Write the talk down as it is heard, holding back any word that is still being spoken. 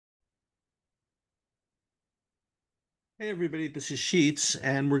Hey everybody, this is Sheets,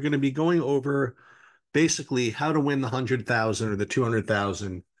 and we're going to be going over basically how to win the 100,000 or the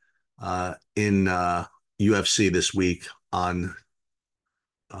 200,000 in UFC this week on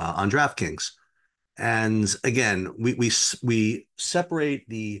DraftKings. And again, we separate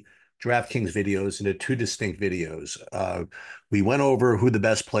the DraftKings videos into two distinct videos. We went over who the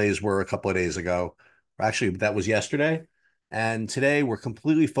best plays were a couple of days ago. Actually, that was yesterday. And today we're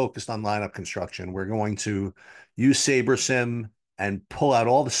completely focused on lineup construction. We're going to use SaberSim and pull out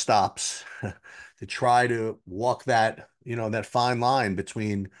all the stops to try to walk that fine line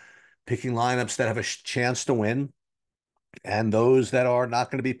between picking lineups that have a chance to win and those that are not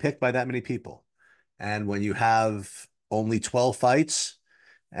going to be picked by that many people. And when you have only 12 fights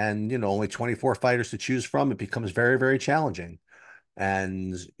and only 24 fighters to choose from, it becomes very, very challenging.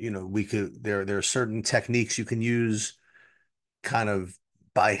 And there are certain techniques you can use kind of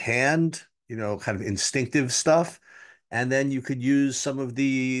by hand, kind of instinctive stuff. And then you could use some of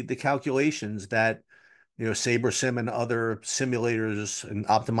the calculations that SaberSim and other simulators and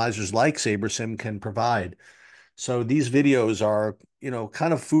optimizers like SaberSim can provide. So these videos are,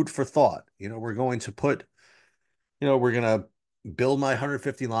 kind of food for thought. We're going to we're going to build my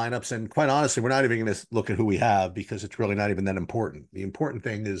 150 lineups. And quite honestly, we're not even going to look at who we have because it's really not even that important. The important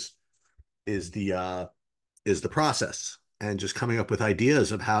thing is the uh, is the process and just coming up with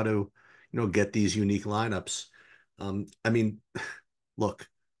ideas of how to, get these unique lineups. I mean, look,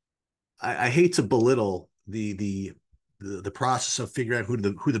 I hate to belittle the process of figuring out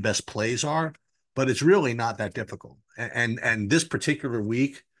who the best plays are, but it's really not that difficult. And this particular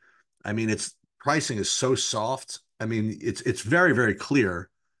week, I mean, its pricing is so soft. I mean, it's very, very clear.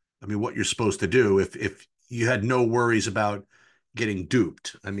 I mean, what you're supposed to do if you had no worries about getting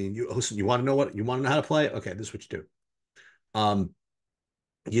duped. I mean, you listen, you want to know how to play? Okay, this is what you do. Um,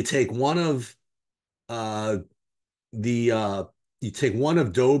 you take one of uh the you take one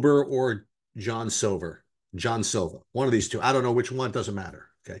of Dober or John Silver, John Silva, one of these two. I don't know which one, it doesn't matter.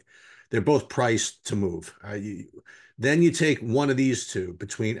 Okay. They're both priced to move. Then you take one of these two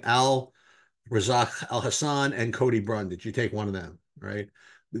between Al Razak Al Hassan and Cody Brundage. You take one of them, right?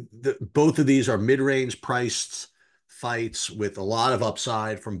 Both of these are mid-range priced fights with a lot of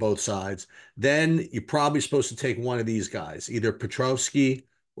upside from both sides. Then you're probably supposed to take one of these guys, either Petrovsky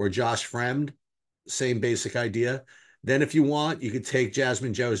or Josh Fremd. Same basic idea. Then, if you want, you could take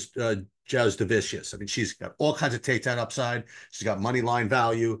Jasmine Jasudavicius. I mean, she's got all kinds of takedown upside. She's got money line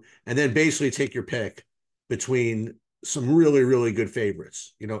value, and then basically take your pick between some really, really good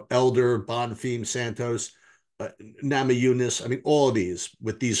favorites. Elder, Bonfim, Santos, Namajunas. I mean, all of these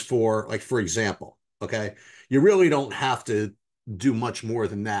with these four, like for example, okay, you really don't have to do much more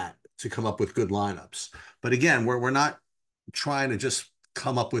than that to come up with good lineups. But again, we're not trying to just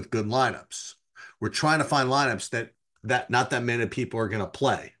come up with good lineups. We're trying to find lineups that not that many people are going to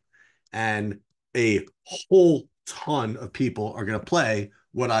play, and a whole ton of people are going to play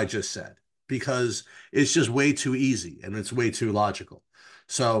what I just said because it's just way too easy and it's way too logical.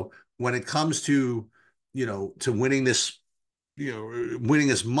 So when it comes to to winning this, winning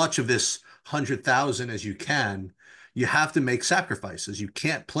as much of this 100,000 as you can, you have to make sacrifices. You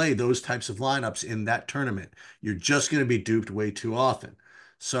can't play those types of lineups in that tournament. You're just going to be duped way too often.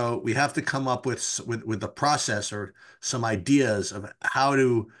 So we have to come up with the process or some ideas of how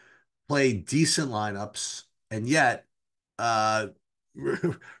to play decent lineups and yet uh,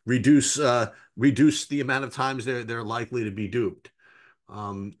 reduce the amount of times they're likely to be duped.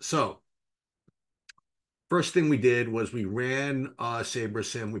 So first thing we did was we ran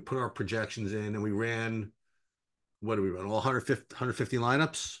SaberSim. We put our projections in, and we ran, what do we run? All 150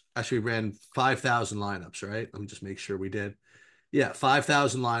 lineups. Actually, we ran 5,000 lineups. Right? Let me just make sure we did. Yeah,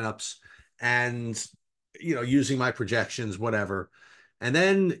 5,000 lineups, and using my projections, whatever. And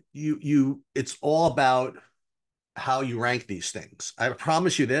then it's all about how you rank these things. I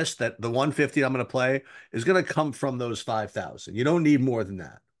promise you this, that the 150 I'm going to play is going to come from those 5,000. You don't need more than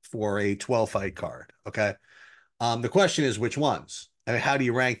that for a 12 fight card. Okay. The question is which ones? I mean, how do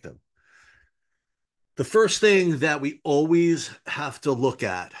you rank them? The first thing that we always have to look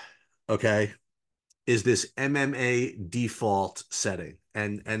at, okay, is this MMA default setting.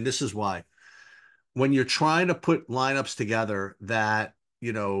 And this is why. When you're trying to put lineups together that,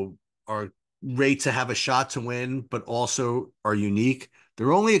 are rate to have a shot to win, but also are unique, there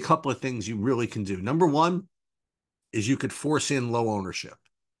are only a couple of things you really can do. Number one is you could force in low ownership.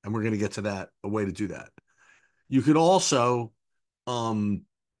 And we're going to get to that, a way to do that. You could also um,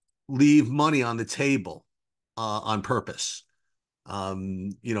 leave money on the table on purpose.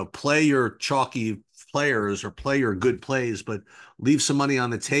 Play your chalky players or play your good plays, but leave some money on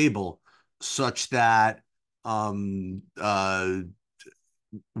the table such that um, uh,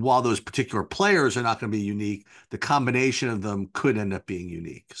 while those particular players are not going to be unique, the combination of them could end up being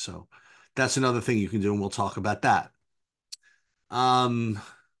unique. So that's another thing you can do, and we'll talk about that. And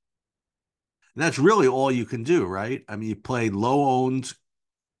that's really all you can do, right? I mean, you play low-owned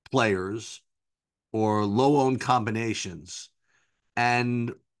players or low-owned combinations,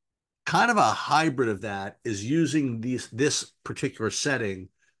 and kind of a hybrid of that is using this particular setting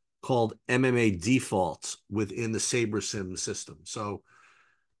called MMA default within the SaberSim system. So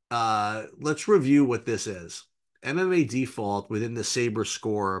let's review what this is. MMA default within the Saber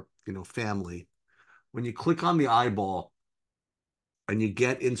score, family. When you click on the eyeball and you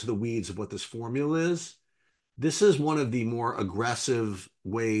get into the weeds of what this formula is, this is one of the more aggressive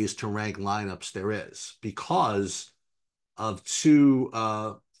ways to rank lineups there is because of two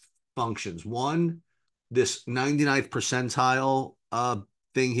functions. One, this 99th percentile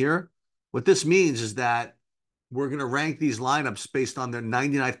thing here. What this means is that we're going to rank these lineups based on their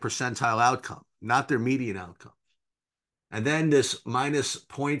 99th percentile outcome, not their median outcome. And then this minus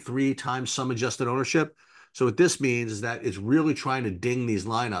 0.3 times sum adjusted ownership. So what this means is that it's really trying to ding these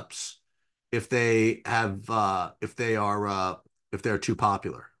lineups if they have if they're too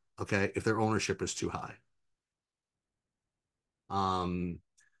popular, okay, if their ownership is too high. Um,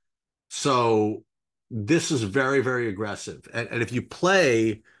 so this is very, very aggressive. And if you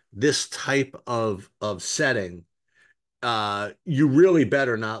play this type of setting, you really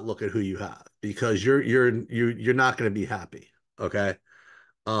better not look at who you have because you're not going to be happy. Okay.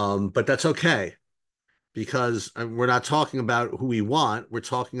 But that's okay because we're not talking about who we want. We're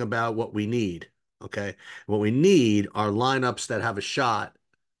talking about what we need. Okay. What we need are lineups that have a shot,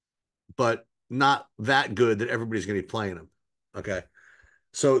 but not that good that everybody's going to be playing them. Okay.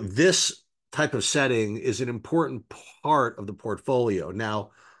 So this type of setting is an important part of the portfolio.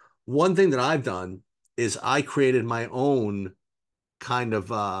 Now, one thing that I've done is I created my own kind of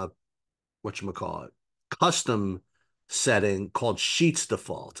whatchamacallit, custom setting called Sheets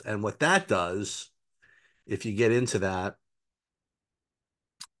Default. And what that does, if you get into that,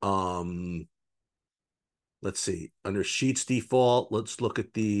 um, let's see, under Sheets Default, let's look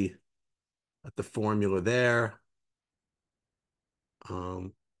at the formula there.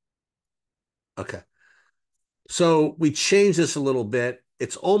 Um, okay. So we changed this a little bit.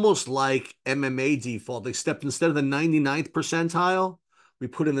 It's almost like MMA default, except instead of the 99th percentile, we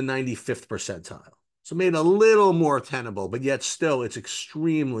put in the 95th percentile. So made it a little more tenable, but yet still it's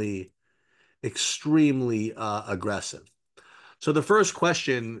extremely, extremely aggressive. So the first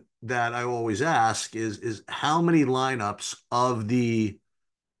question that I always ask is how many lineups of the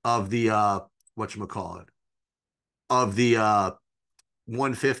whatchamacallit, of the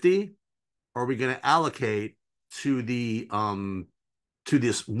 150 are we going to allocate to the to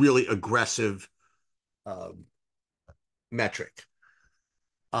this really aggressive uh, metric.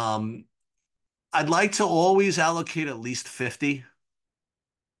 Um, I'd like to always allocate at least 50.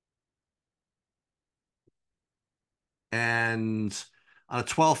 And on a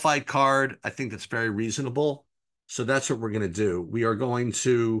 12 fight card, I think that's very reasonable. So that's what we're going to do. We are going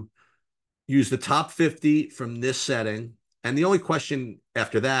to use the top 50 from this setting. And the only question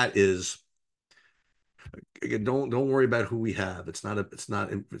after that is, again, don't worry about who we have. It's not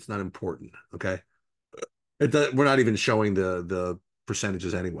important. Okay. We're not even showing the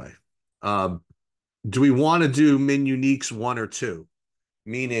percentages anyway. Um, do we want to do min uniques one or two?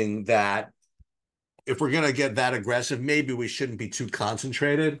 Meaning that if we're gonna get that aggressive, maybe we shouldn't be too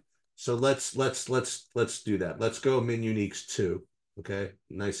concentrated. So let's do that. Let's go min uniques two. Okay,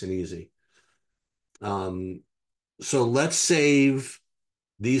 nice and easy. Um, so let's save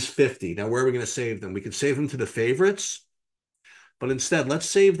these 50. Now, where are we going to save them? We could save them to the favorites, but instead, let's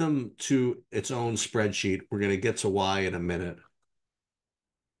save them to its own spreadsheet. We're going to get to Y in a minute.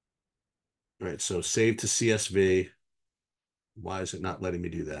 All right, so save to CSV. Why is it not letting me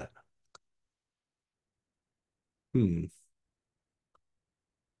do that? It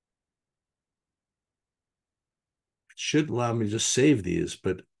should allow me to just save these,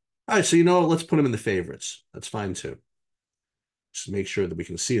 but all right, so let's put them in the favorites. That's fine too. Just make sure that we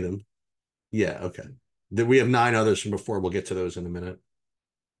can see them. Yeah, okay. Then we have 9 others from before. We'll get to those in a minute.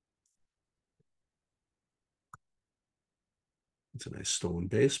 It's a nice stolen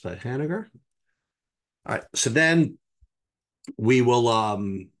base by Haniger. All right, so then we will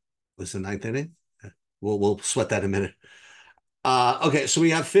what's the 9th inning? We'll sweat that in a minute. Okay, so we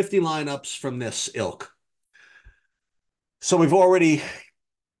have 50 lineups from this ilk. So we've already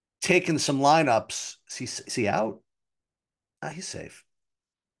taken some lineups. Is he out? He's safe.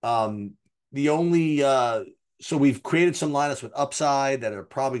 The only So we've created some lineups with upside that are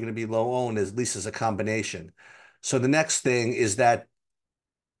probably going to be low owned, at least as a combination. So the next thing is that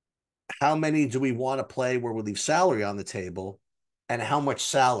how many do we want to play where we leave salary on the table and how much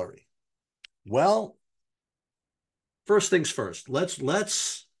salary? Well, first things first.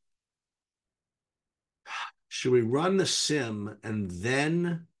 Let's should we run the sim and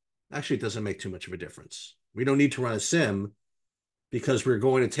then actually it doesn't make too much of a difference. We don't need to run a sim because we're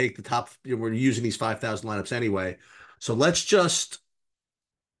going to take the top, we're using these 5,000 lineups anyway. So let's just,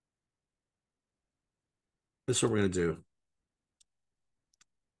 this is what we're going to do.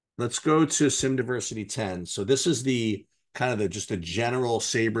 Let's go to Sim Diversity 10. So this is the kind of the just a general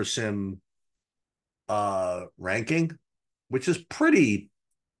Saber Sim ranking, which is pretty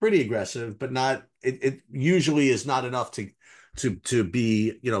aggressive, but not it usually is not enough to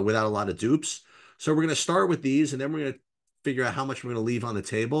be, without a lot of dupes. So we're gonna start with these and then we're gonna figure out how much we're gonna leave on the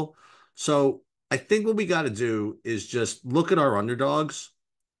table. So I think what we got to do is just look at our underdogs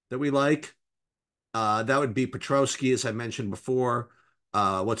that we like. That would be Petrosky, as I mentioned before.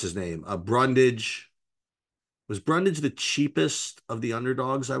 What's his name? Brundage. Was Brundage the cheapest of the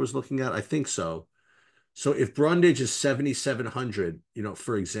underdogs I was looking at? I think so. So if Brundage is 7,700,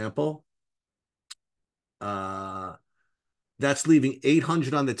 for example, uh, that's leaving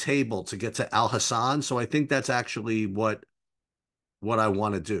 800 on the table to get to Al Hassan. So I think that's actually what I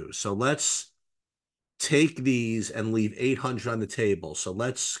want to do. So let's take these and leave 800 on the table. So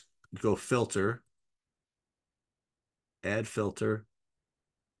let's go filter, add filter,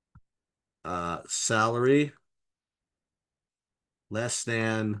 salary less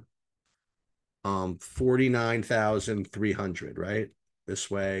than 49,300, right?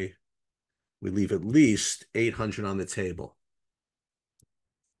 This way we leave at least 800 on the table.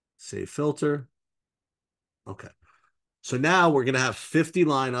 Save filter. Okay. So now we're going to have 50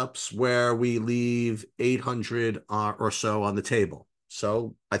 lineups where we leave 800 or so on the table.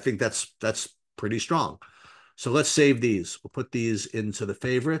 So I think that's pretty strong. So let's save these. We'll put these into the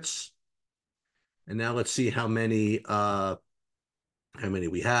favorites. And now let's see how many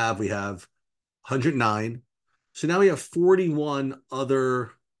we have. We have 109. So now we have 41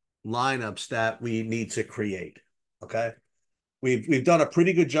 other lineups that we need to create. Okay. We've done a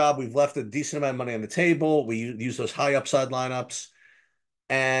pretty good job. We've left a decent amount of money on the table. We use those high upside lineups.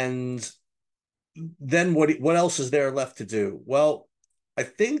 And then what else is there left to do? Well, I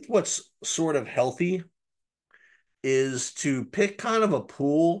think what's sort of healthy is to pick kind of a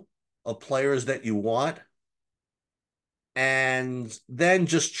pool of players that you want and then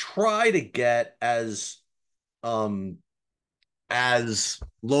just try to get um as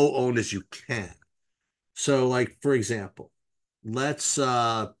low owned as you can. So like for example, let's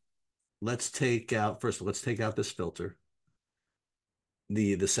uh let's take out this filter,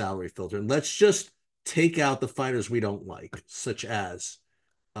 the salary filter, and let's just take out the fighters we don't like, such as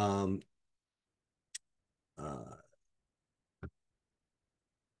um uh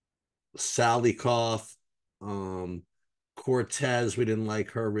Salikov, um, Cortez. We didn't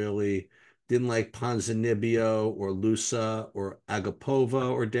like her really. Didn't like Ponzinibbio or Lusa or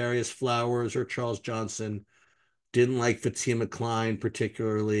Agapova or Darius Flowers or Charles Johnson. Didn't like Fatima Klein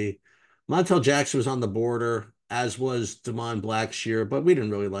particularly. Montel Jackson was on the border, as was Damon Blackshear, but we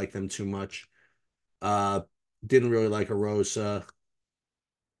didn't really like them too much. Uh, didn't really like Arosa.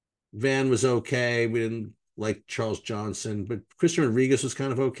 Van was okay. We didn't like Charles Johnson, but Christian Rodriguez was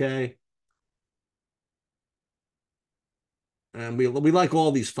kind of okay. And we like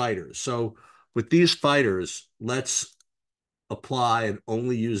all these fighters. So with these fighters, let's apply and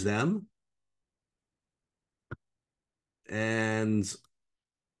only use them. And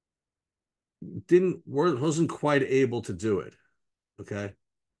wasn't quite able to do it. Okay.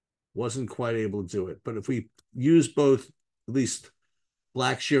 Wasn't quite able to do it. But if we use both, at least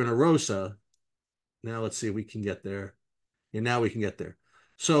Blackshear and Arosa, now let's see if we can get there. And now we can get there.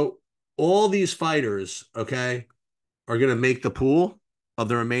 So all these fighters, okay, are going to make the pool of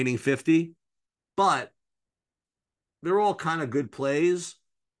the remaining 50, but they're all kind of good plays.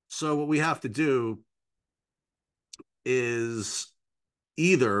 So what we have to do is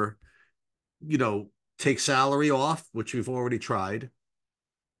either, you know, take salary off, which we've already tried,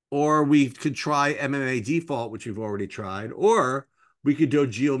 or we could try MMA default, which we've already tried, or we could do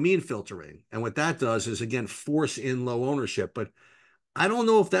geomean filtering. And what that does is, again, force in low ownership. But I don't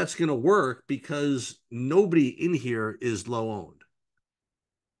know if that's going to work because nobody in here is low owned.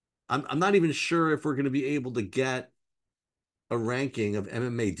 I'm not even sure if we're going to be able to get a ranking of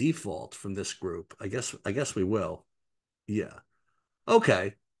MMA default from this group. I guess we will. Yeah.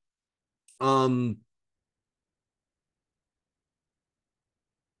 Okay. Um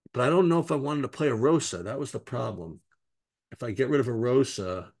But I don't know if I wanted to play a Rosa. That was the problem. If I get rid of a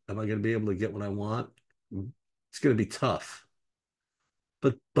Rosa, am I going to be able to get what I want? It's going to be tough.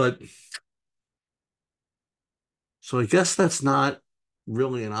 But so I guess that's not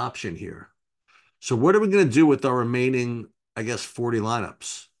really an option here. So what are we going to do with our remaining, I guess, 40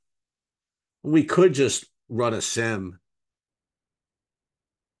 lineups? We could just run a sim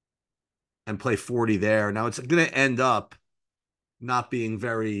and play 40 there. Now it's going to end up not being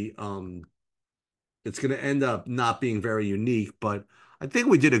very it's going to end up not being very unique, but I think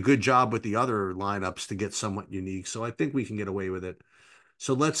we did a good job with the other lineups to get somewhat unique. So I think we can get away with it.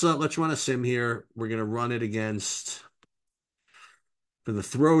 So let's run a sim here. We're going to run it against for the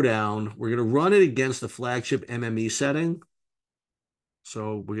throwdown. We're going to run it against the flagship MME setting.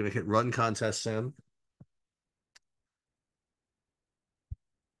 So we're going to hit run contest sim.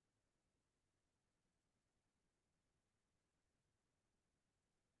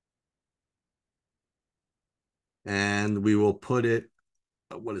 And we will put it,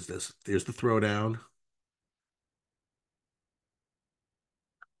 what is this? There's the throwdown.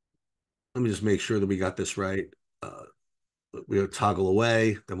 Let me just make sure that we got this right. Uh, we'll toggle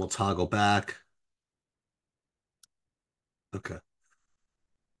away, then we'll toggle back. Okay.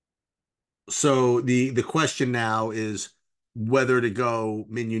 So the question now is whether to go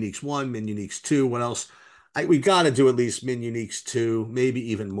min uniques one, min uniques two. What else? We got to do at least min uniques two,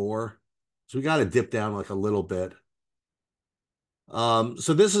 maybe even more. So we got to dip down like a little bit.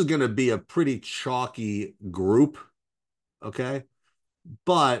 So this is going to be a pretty chalky group, okay?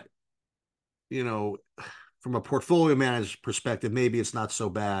 But you know, from a portfolio manager's perspective, maybe it's not so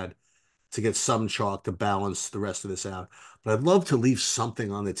bad to get some chalk to balance the rest of this out. But I'd love to leave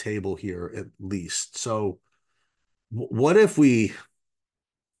something on the table here at least. So what if we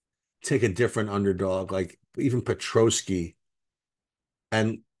take a different underdog, like even Petrosky,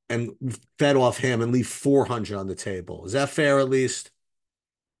 and and fed off him and leave 400 on the table? Is that fair at least?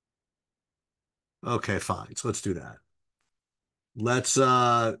 Okay, fine. So let's do that. Let's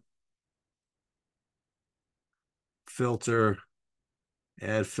filter,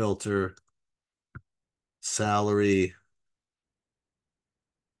 add filter, salary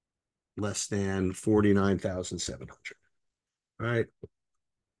less than 49,700. All right.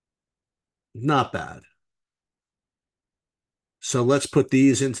 Not bad. So let's put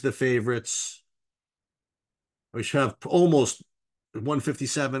these into the favorites. We should have almost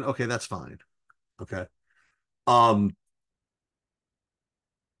 157. Okay, that's fine. Okay. Um,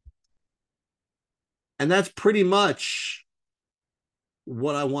 and that's pretty much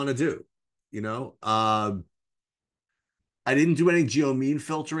what I want to do. You know, I didn't do any geomean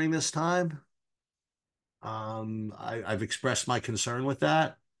filtering this time. I've expressed my concern with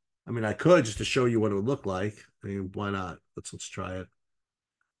that. I mean, I could just to show you what it would look like. I mean, why not? Let's try it.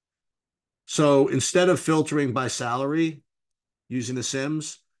 So instead of filtering by salary using the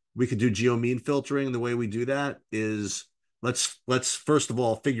Sims, we could do geomean filtering. And the way we do that is let's first of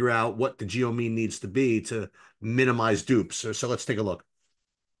all figure out what the geomean needs to be to minimize dupes. So let's take a look.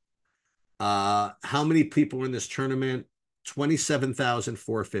 How many people were in this tournament?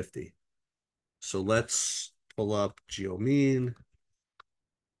 27,450. So let's pull up geomean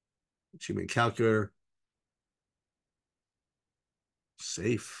calculator.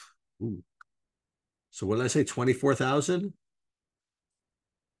 Safe. Ooh. So what did I say? 24,000?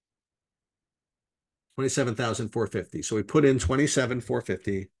 27,450. So we put in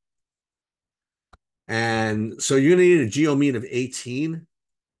 27,450. And so you're going to need a geo mean of 18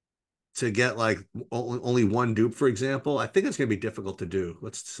 to get like only one dupe, for example. I think it's going to be difficult to do.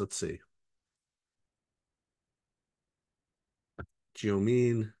 Let's see. Geo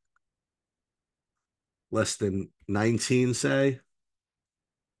mean less than 19, say.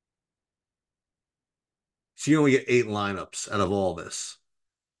 So you only get 8 lineups out of all this.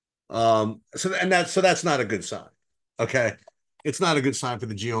 So that's not a good sign. Okay. It's not a good sign for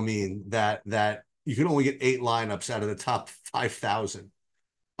the geo mean that you can only get 8 lineups out of the top 5,000.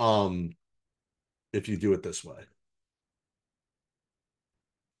 If you do it this way.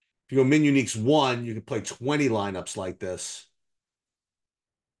 If you go min uniques one, you can play 20 lineups like this.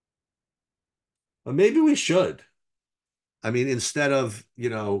 But maybe we should. I mean, instead of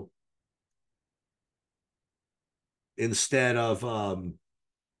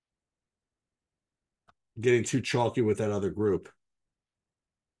getting too chalky with that other group.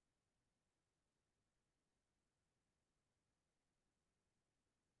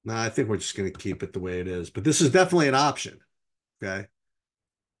 No, I think we're just going to keep it the way it is. But this is definitely an option. Okay.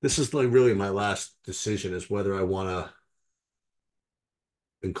 This is like really my last decision is whether I want to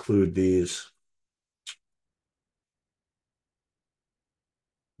include these.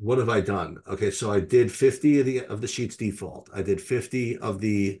 What have I done? Okay, so I did 50 of the sheets default. I did 50 of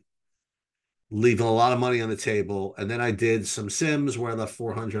the leaving a lot of money on the table, and then I did some sims where I left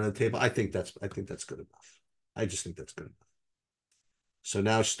 400 on the table. I think that's good enough. I just think that's good enough. So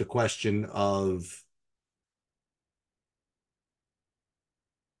now it's the question of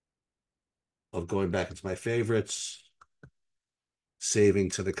going back into my favorites,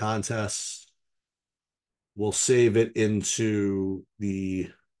 saving to the contest. We'll save it into the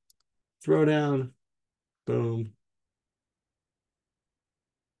throwdown. Boom.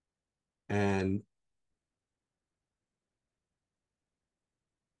 And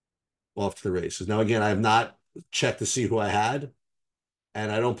off to the races. Now, again, I have not checked to see who I had,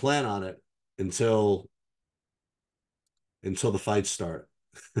 and I don't plan on it until the fights start.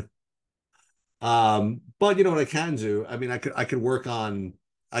 But you know what I can do? I mean, I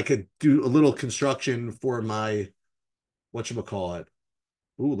could do a little construction for my whatchamacallit.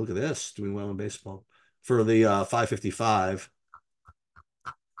 Ooh, look at this, doing well in baseball for the 555.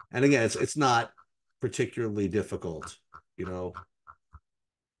 And again, it's not particularly difficult, you know.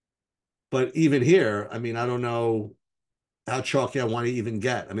 But even here, I mean, I don't know how chalky I want to even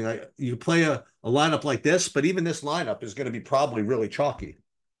get. I mean, you play a lineup like this, but even this lineup is going to be probably really chalky,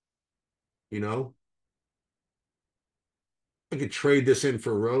 you know. I could trade this in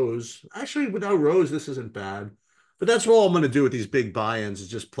for Rose. Actually, without Rose, this isn't bad. But that's all I'm going to do with these big buy-ins is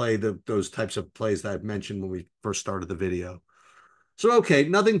just play those types of plays that I've mentioned when we first started the video. So okay,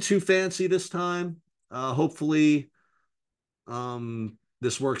 nothing too fancy this time. Hopefully,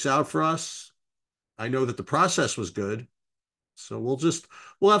 this works out for us. I know that the process was good, so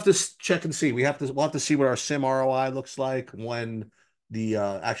we'll have to check and see. We'll have to see what our sim ROI looks like when the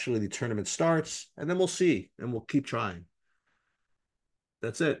actually the tournament starts, and then we'll see, and we'll keep trying.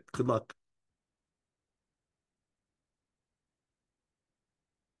 That's it. Good luck.